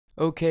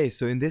Okay,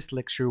 so in this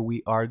lecture,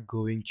 we are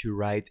going to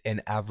write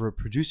an Avro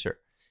Producer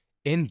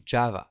in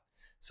Java.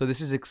 So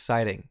this is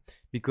exciting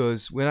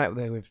because when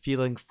we're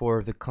feeling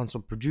for the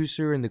console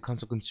producer and the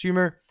console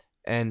consumer,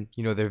 and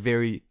they're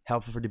very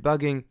helpful for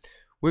debugging,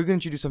 we're going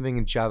to do something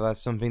in Java,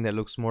 something that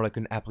looks more like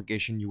an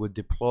application you would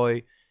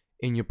deploy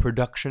in your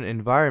production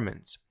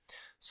environment.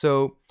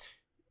 So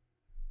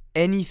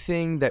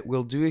anything that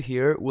we'll do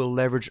here will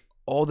leverage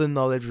all the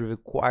knowledge we've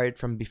acquired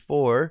from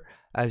before,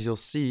 as you'll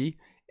see,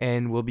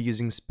 and we'll be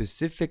using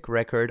specific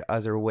record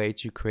as our way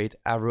to create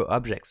Avro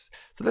objects.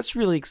 So that's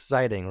really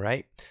exciting,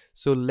 right?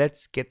 So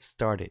let's get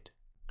started.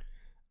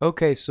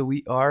 Okay, so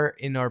we are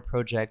in our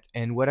project,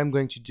 and what I'm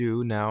going to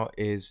do now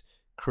is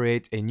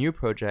create a new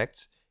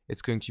project.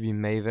 It's going to be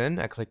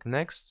Maven. I click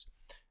next.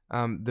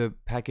 The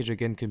package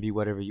again can be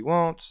whatever you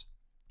want.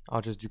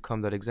 I'll just do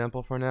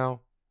com.example for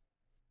now.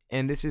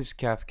 And this is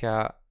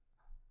Kafka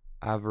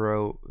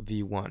Avro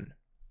v1.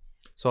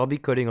 So I'll be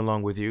coding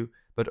along with you,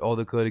 but all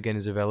the code again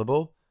is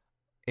available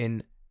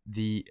in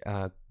the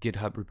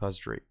GitHub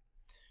repository,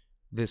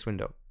 this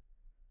window.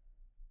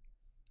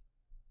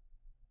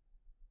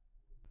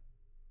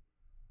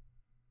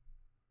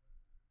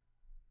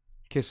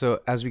 Okay, so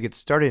as we get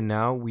started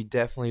now, we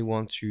definitely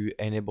want to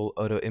enable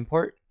auto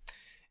import.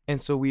 And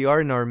so we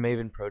are in our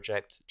Maven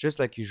project, just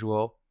like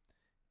usual.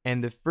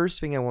 And the first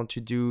thing I want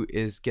to do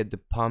is get the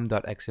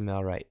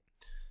pom.xml right.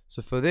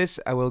 So for this,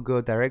 I will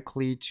go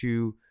directly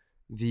to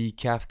the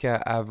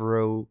Kafka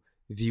Avro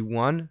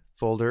v1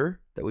 folder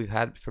that we've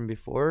had from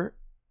before,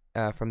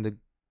 from the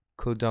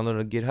code download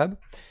on GitHub.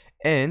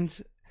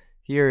 And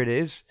here it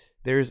is.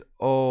 There's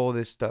all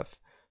this stuff.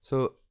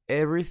 So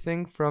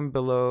everything from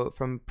below,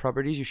 from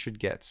properties you should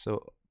get.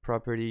 So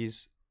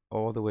properties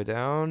all the way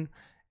down.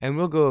 And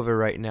we'll go over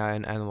right now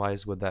and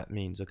analyze what that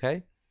means,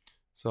 okay?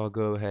 So I'll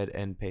go ahead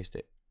and paste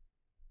it.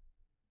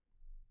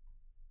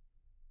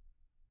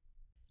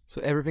 So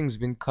everything's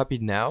been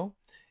copied now.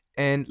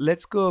 And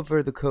let's go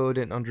over the code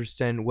and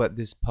understand what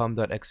this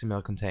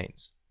pom.xml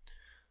contains.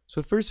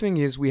 So first thing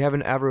is we have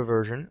an Avro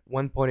version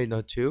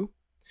 1.8.2,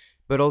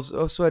 but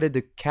also added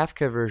the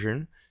Kafka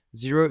version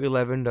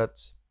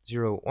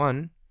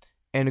 0.11.01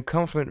 and a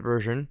Confluent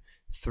version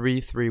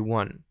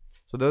 3.3.1.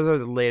 So those are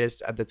the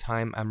latest at the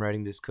time I'm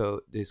writing this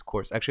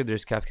course. Actually,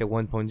 there's Kafka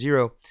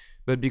 1.0,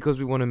 but because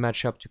we want to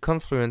match up to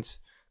Confluent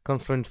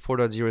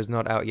 4.0 is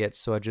not out yet,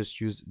 so I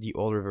just used the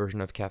older version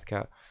of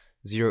Kafka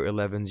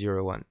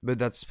 0.11.01, but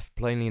that's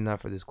plainly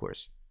enough for this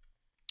course.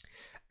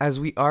 As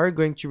we are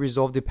going to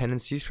resolve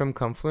dependencies from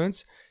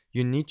Confluent,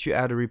 you need to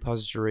add a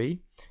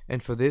repository,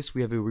 and for this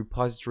we have a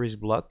repositories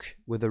block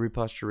with a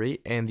repository,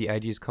 and the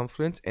ID is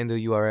Confluent, and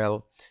the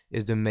URL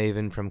is the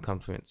Maven from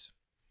Confluent.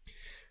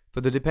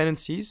 For the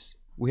dependencies,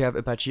 we have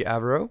Apache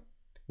Avro,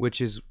 which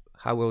is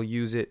how we'll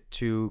use it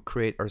to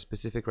create our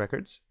specific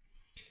records.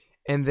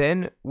 And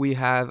then we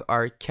have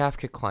our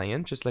Kafka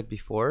client, just like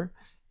before,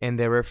 and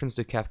they reference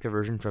the Kafka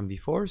version from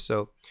before,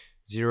 so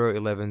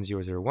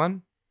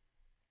 0.11.0.0.1.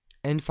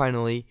 And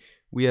finally,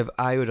 we have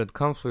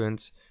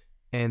io.confluent,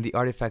 and the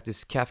artifact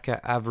is Kafka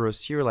Avro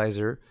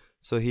Serializer.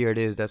 So here it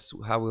is, that's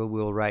how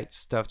we'll write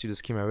stuff to the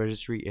Schema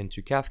registry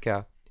into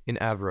Kafka in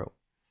Avro.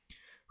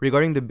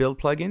 Regarding the build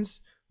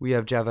plugins, we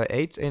have Java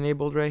 8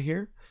 enabled right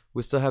here.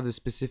 We still have the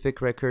specific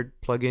record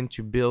plugin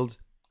to build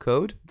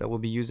code that we'll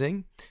be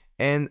using,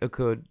 and a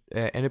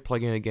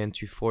plugin again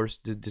to force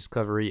the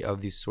discovery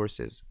of these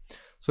sources.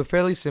 So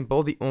fairly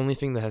simple. The only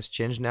thing that has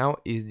changed now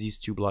is these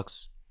two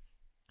blocks.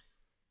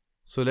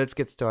 So let's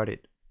get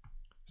started.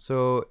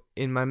 So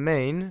in my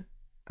main,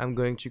 I'm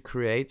going to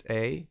create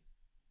a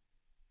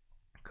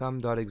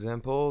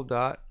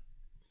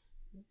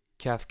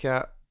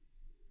com.example.Kafka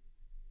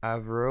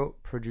Avro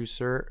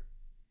Producer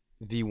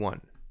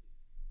v1.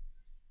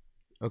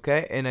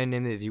 Okay, and I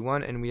named it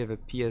v1, and we have a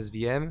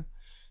PSVM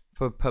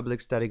for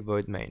public static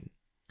void main.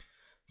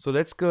 So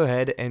let's go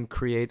ahead and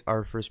create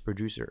our first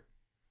producer.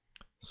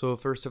 So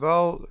first of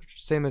all,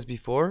 same as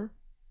before,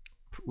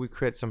 we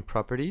create some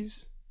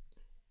properties,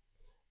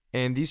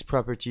 and these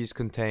properties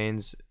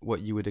contains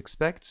what you would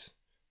expect.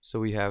 So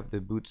we have the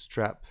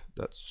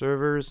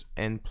bootstrap.servers,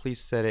 and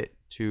please set it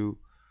to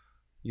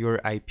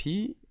your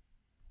IP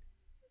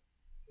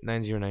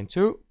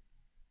 9092.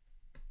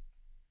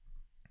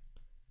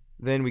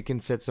 Then we can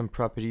set some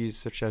properties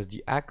such as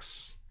the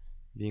ax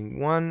being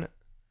 1.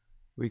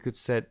 We could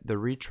set the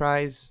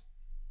retries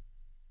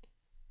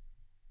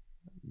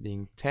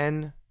being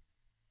 10.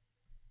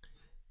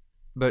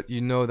 But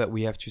you know that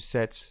we have to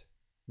set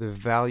the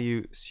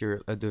value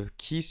the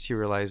key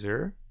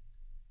serializer.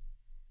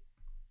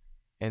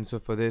 And so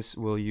for this,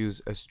 we'll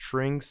use a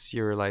string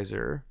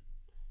serializer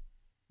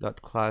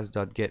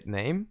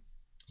 .class.getName.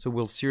 So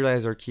we'll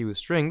serialize our key with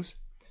strings.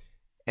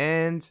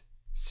 And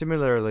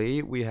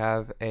similarly, we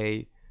have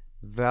a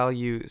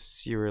value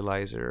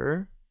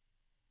serializer.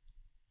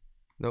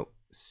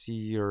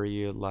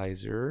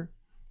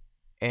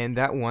 And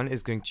that one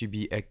is going to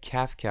be a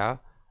Kafka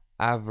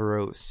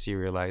Avro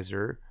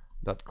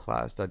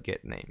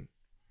serializer.class.getName.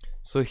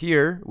 So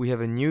here we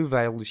have a new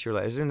value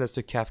serializer, and that's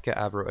the Kafka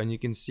Avro, and you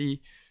can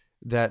see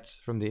that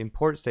from the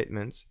import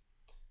statement,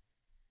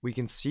 we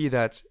can see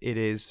that it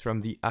is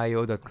from the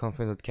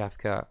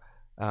io.confluent.kafka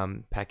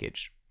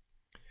package.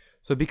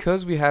 So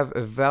because we have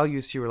a value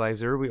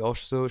serializer, we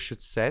also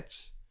should set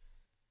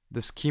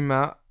the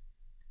schema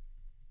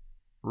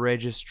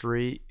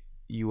registry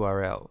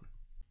URL,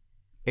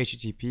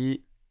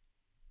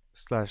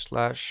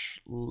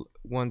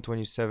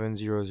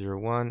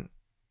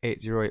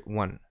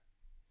 http://127.0.0.1.8081.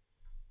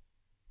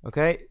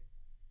 Okay,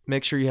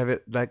 make sure you have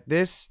it like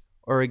this,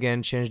 or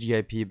again, change the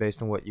IP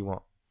based on what you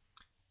want.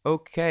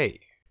 Okay,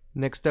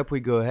 next up we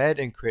go ahead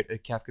and create a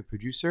Kafka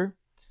producer.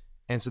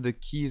 And so the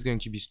key is going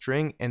to be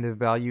string and the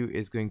value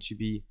is going to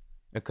be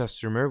a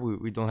customer.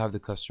 We don't have the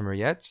customer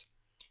yet.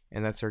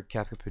 And that's our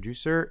Kafka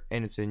producer.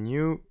 And it's a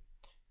new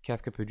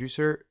Kafka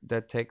producer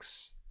that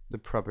takes the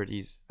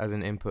properties as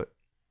an input.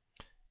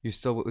 We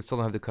still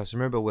don't have the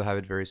customer, but we'll have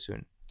it very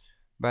soon.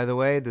 By the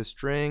way, the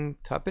string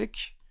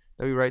topic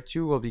that we write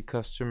to will be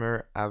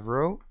customer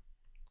Avro.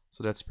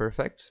 So that's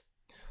perfect.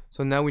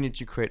 So now we need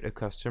to create a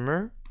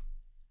customer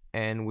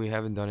and we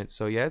haven't done it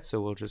so yet. So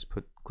we'll just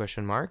put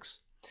question marks.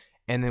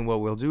 And then what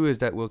we'll do is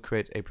that we'll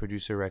create a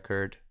producer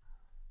record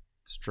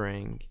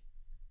string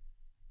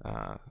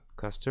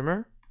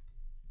customer.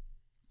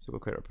 So we'll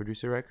create a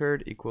producer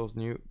record equals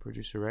new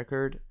producer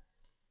record.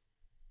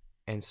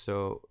 And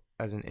so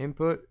as an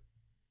input,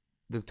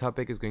 the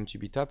topic is going to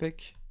be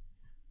topic.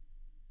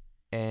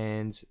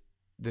 And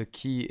the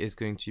key is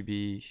going to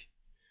be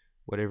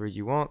whatever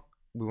you want.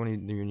 We want a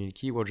unique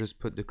key. We'll just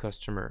put the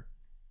customer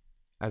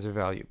as a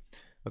value.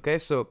 Okay,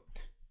 so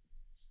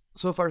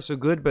far so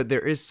good, but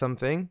there is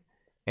something.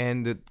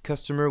 And the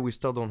customer we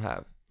still don't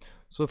have.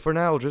 So for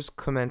now, I'll just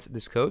comment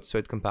this code so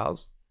it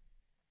compiles.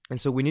 And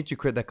so we need to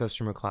create that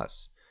customer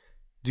class.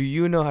 Do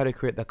you know how to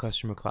create that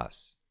customer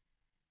class?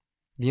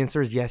 The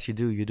answer is yes, you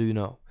do. You do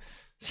know.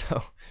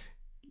 So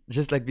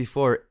just like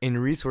before, in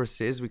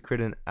resources, we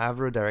create an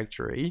Avro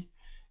directory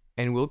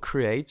and we'll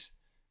create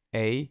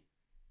a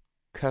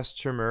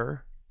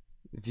customer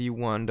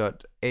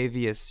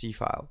v1.avsc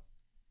file.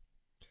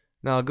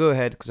 Now I'll go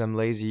ahead because I'm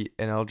lazy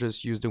and I'll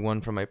just use the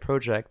one from my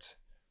project.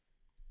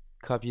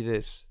 Copy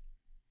this,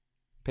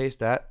 paste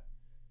that.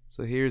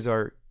 So here's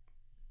our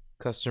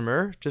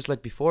customer, just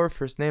like before,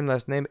 first name,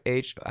 last name,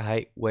 age,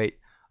 height, weight,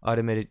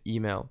 automated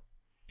email.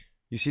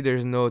 You see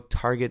there's no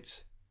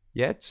target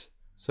yet.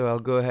 So I'll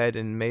go ahead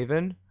and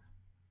Maven,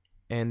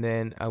 and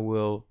then I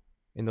will,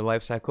 in the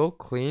lifecycle,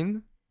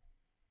 clean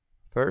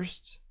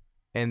first,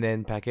 and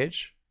then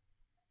package.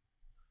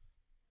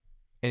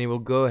 And it will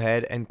go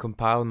ahead and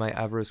compile my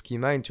Avro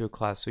schema into a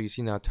class. So you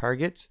see now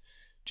target,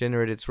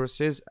 generated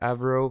sources,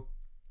 Avro,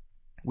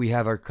 we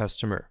have our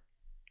customer.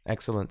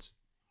 Excellent.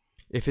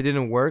 If it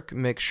didn't work,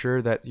 make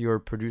sure that your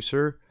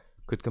producer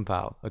could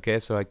compile. Okay,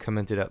 so I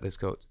commented out this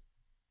code.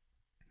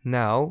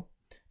 Now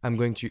I'm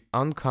going to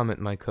uncomment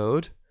my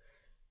code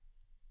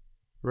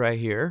right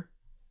here.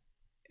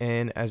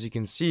 And as you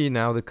can see,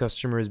 now the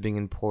customer is being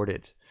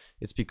imported.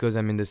 It's because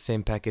I'm in the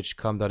same package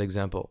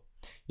com.example.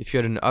 If you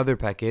had another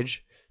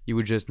package, you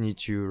would just need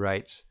to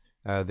write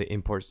the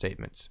import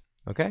statements.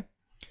 Okay,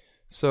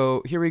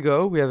 so here we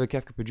go. We have a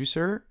Kafka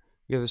producer.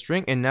 We have a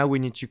string, and now we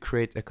need to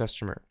create a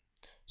customer.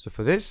 So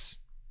for this,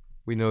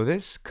 we know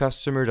this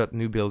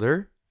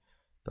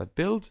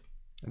customer.newBuilder.build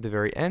at the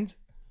very end.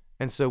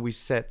 And so we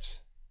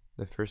set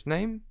the first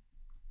name,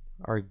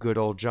 our good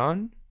old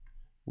John.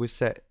 We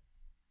set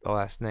the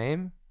last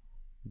name,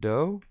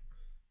 Doe.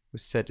 We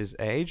set his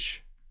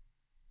age.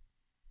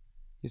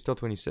 He's still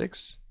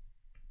 26.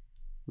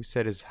 We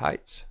set his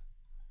height.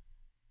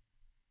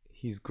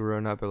 He's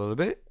grown up a little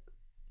bit.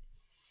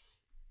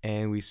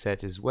 And we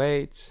set his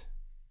weight.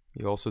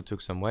 He also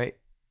took some weight.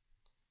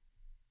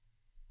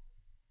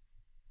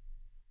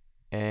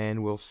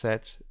 And we'll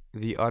set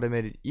the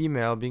automated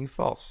email being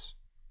false.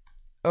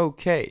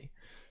 Okay,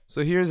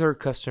 so here's our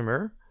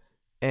customer.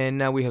 And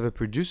now we have a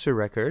producer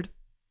record,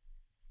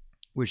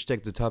 which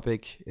takes the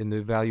topic and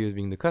the value as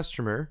being the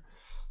customer.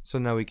 So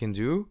now we can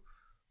do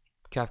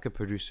Kafka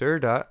producer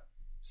dot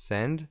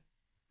send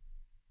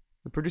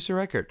the producer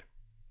record.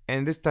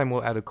 And this time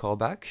we'll add a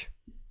callback.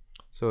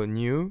 So a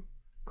new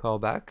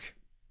callback.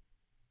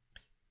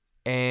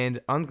 And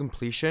on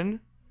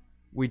completion,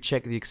 we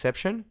check the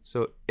exception.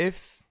 So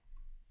if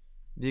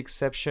the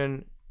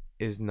exception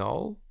is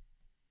null,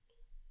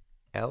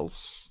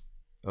 else,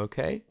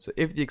 okay. So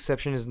if the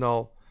exception is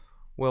null,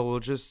 well, we'll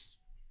just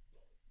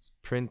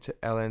print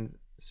ln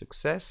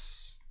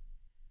success.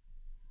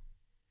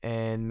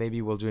 And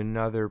maybe we'll do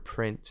another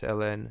print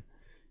ln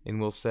and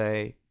we'll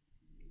say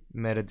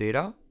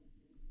metadata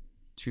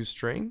to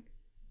string.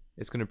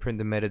 It's going to print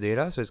the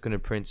metadata. So it's going to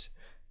print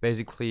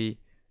basically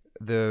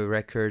the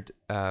record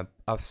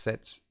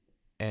offset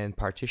and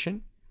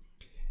partition.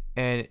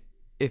 And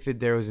if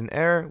there was an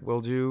error, we'll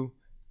do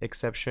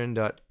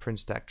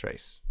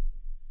exception.printStackTrace.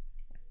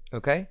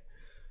 Okay.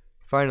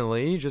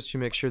 Finally, just to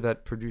make sure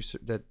that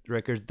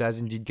record does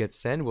indeed get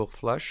sent, we'll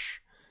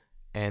flush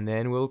and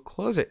then we'll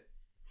close it.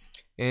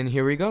 And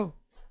here we go.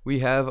 We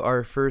have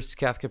our first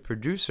Kafka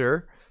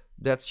producer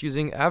that's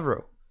using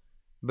Avro.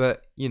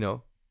 But, you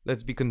know,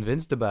 Let's be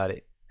convinced about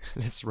it.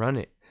 Let's run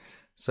it.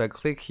 So I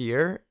click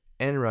here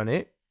and run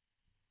it.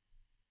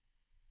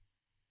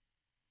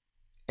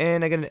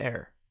 And I get an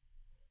error.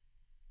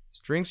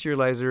 String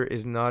serializer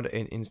is not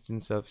an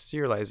instance of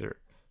serializer.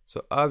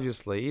 So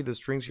obviously the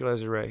string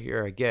serializer right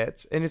here I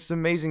get, and it's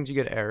amazing to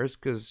get errors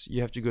because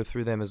you have to go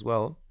through them as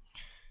well.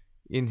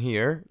 In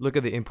here, look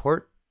at the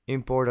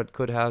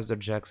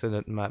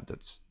import.codehouse.jackson.map.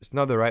 It's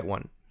not the right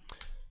one.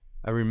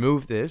 I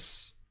remove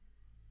this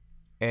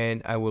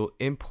and I will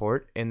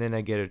import, and then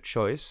I get a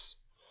choice.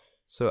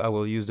 So I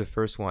will use the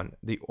first one,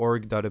 the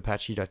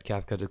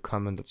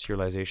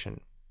org.apache.kafka.common.serialization.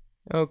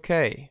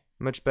 Okay,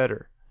 much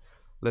better.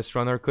 Let's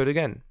run our code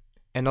again.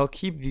 And I'll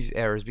keep these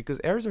errors because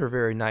errors are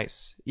very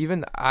nice.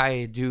 Even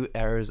I do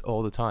errors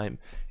all the time,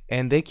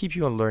 and they keep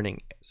you on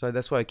learning. So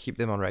that's why I keep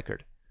them on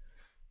record.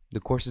 The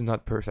course is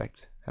not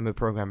perfect. I'm a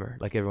programmer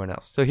like everyone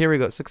else. So here we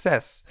go,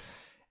 success.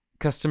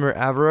 Customer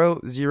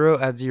Avro 0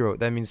 at 0.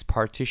 That means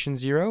partition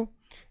 0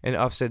 and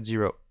offset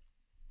 0.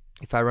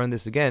 If I run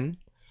this again,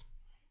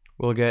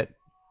 we'll get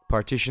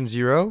partition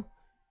 0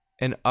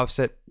 and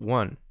offset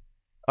 1.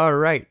 All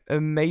right,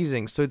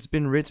 amazing. So it's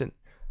been written.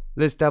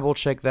 Let's double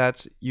check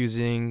that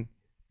using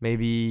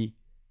maybe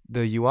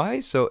the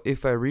UI. So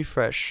if I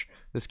refresh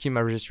the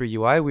Schema Registry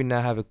UI, we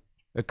now have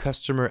a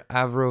customer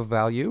Avro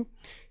value.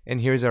 And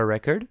here's our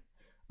record,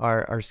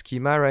 our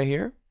schema right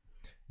here.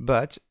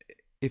 But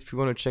if we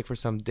want to check for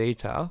some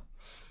data,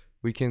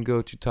 we can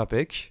go to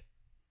topic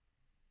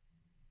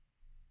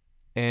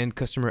and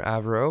customer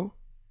Avro.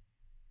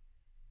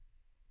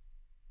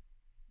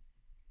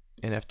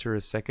 And after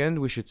a second,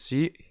 we should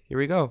see, here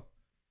we go.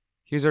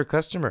 Here's our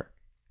customer,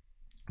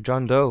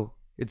 John Doe.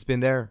 It's been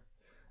there.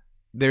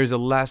 There's a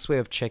last way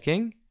of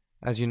checking,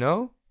 as you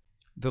know.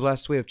 The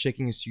last way of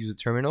checking is to use a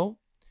terminal.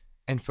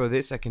 And for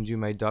this, I can do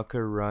my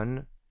docker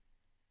run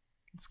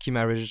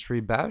schema registry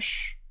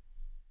bash.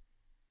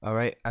 All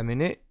right, I'm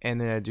in it.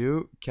 And then I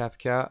do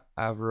Kafka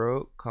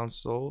Avro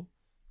console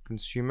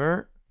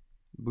consumer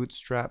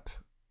bootstrap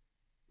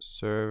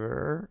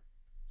server,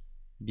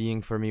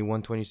 being for me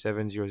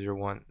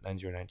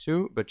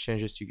 127.0.0.1.9092, but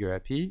changes to your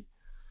IP.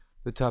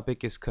 The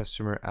topic is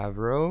customer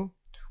Avro.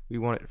 We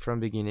want it from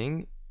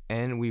beginning,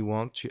 and we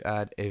want to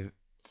add a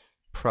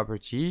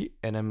property,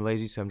 and I'm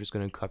lazy, so I'm just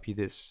going to copy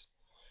this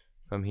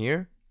from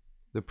here.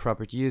 The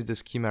property is the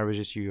schema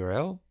registry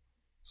URL.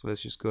 So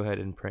let's just go ahead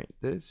and print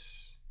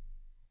this.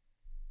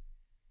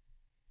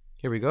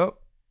 Here we go.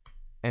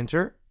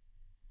 Enter.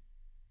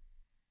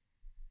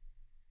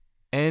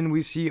 And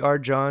we see our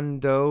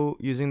John Doe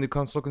using the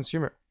console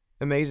consumer.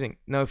 Amazing.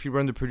 Now if you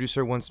run the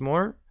producer once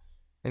more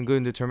and go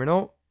into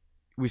terminal,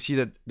 we see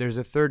that there's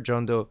a third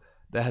John Doe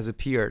that has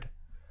appeared.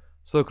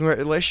 So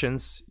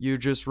congratulations, you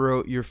just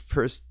wrote your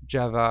first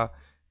Java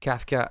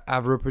Kafka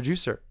Avro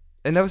Producer.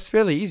 And that was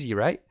fairly easy,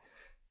 right?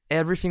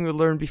 Everything we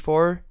learned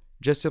before,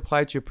 just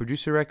apply to your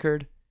producer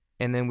record,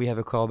 and then we have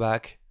a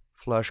callback,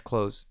 flush,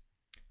 close.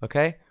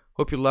 Okay?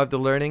 Hope you loved the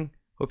learning.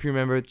 Hope you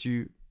remember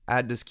to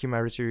add the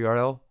schema registry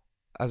URL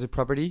as a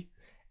property,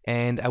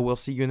 and I will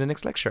see you in the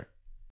next lecture.